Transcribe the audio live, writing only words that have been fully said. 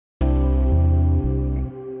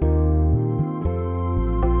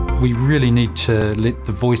We really need to let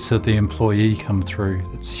the voice of the employee come through.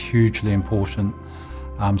 It's hugely important,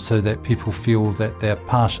 so that people feel that they're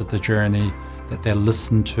part of the journey, that they're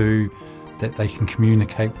listened to, that they can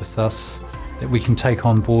communicate with us, that we can take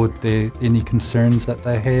on board any concerns that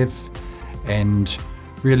they have, and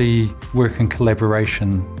really work in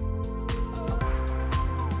collaboration.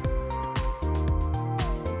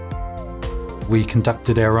 We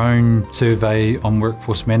conducted our own survey on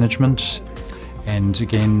workforce management, and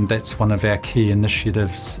again, that's one of our key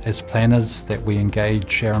initiatives as planners, that we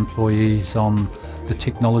engage our employees on the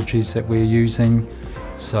technologies that we're using.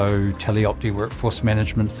 So Teleopti Workforce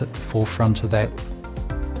Management's at the forefront of that.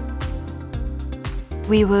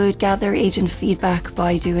 We would gather agent feedback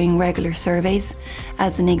by doing regular surveys.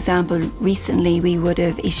 As an example, recently we would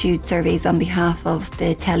have issued surveys on behalf of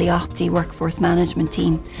the Teleopti Workforce Management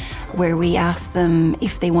team, where we asked them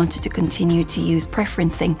if they wanted to continue to use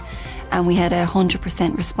preferencing. And we had a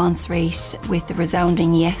 100% response rate with a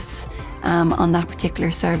resounding yes on that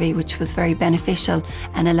particular survey, which was very beneficial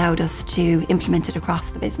and allowed us to implement it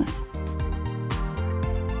across the business.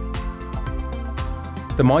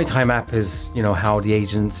 The My Time app is, how the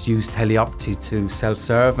agents use Teleopti to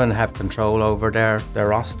self-serve and have control over their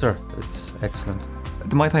roster. It's excellent.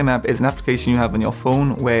 The My Time app is an application you have on your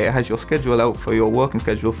phone where it has your schedule out for your working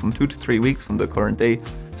schedule from 2 to 3 weeks from the current day.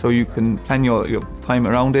 So you can plan your time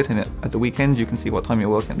around it, and at the weekends you can see what time you're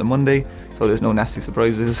working on the Monday, so there's no nasty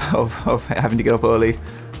surprises of having to get up early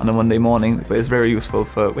on a Monday morning, but it's very useful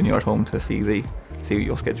for when you're at home to see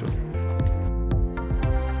your schedule.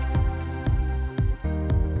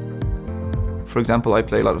 For example, I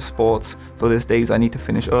play a lot of sports, so there's days I need to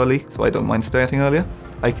finish early, so I don't mind starting earlier.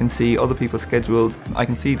 I can see other people's schedules, I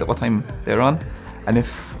can see what time they're on, and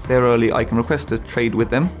if they're early I can request a trade with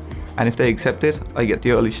them, and if they accept it, I get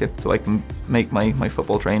the early shift so I can make my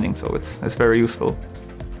football training, so it's very useful.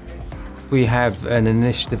 We have an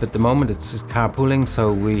initiative at the moment, it's carpooling,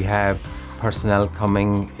 so we have personnel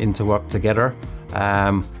coming into work together,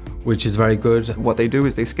 which is very good. What they do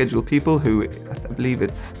is they schedule people who, I believe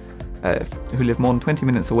it's who live more than 20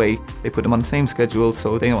 minutes away, they put them on the same schedule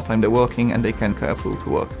so they know what time they're working and they can carpool to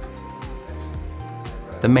work.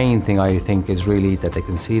 The main thing I think is really that they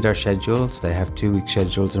can see their schedules, they have 2-week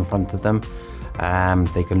schedules in front of them,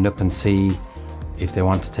 they can look and see if they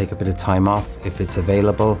want to take a bit of time off, if it's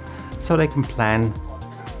available, so they can plan.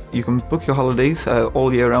 You can book your holidays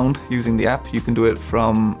all year round using the app. You can do it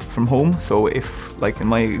from home. So if, like in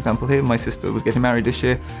my example here, my sister was getting married this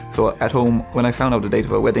year, so at home, when I found out the date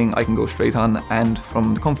of her wedding, I can go straight on and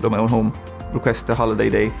from the comfort of my own home, request a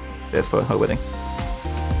holiday day for her wedding.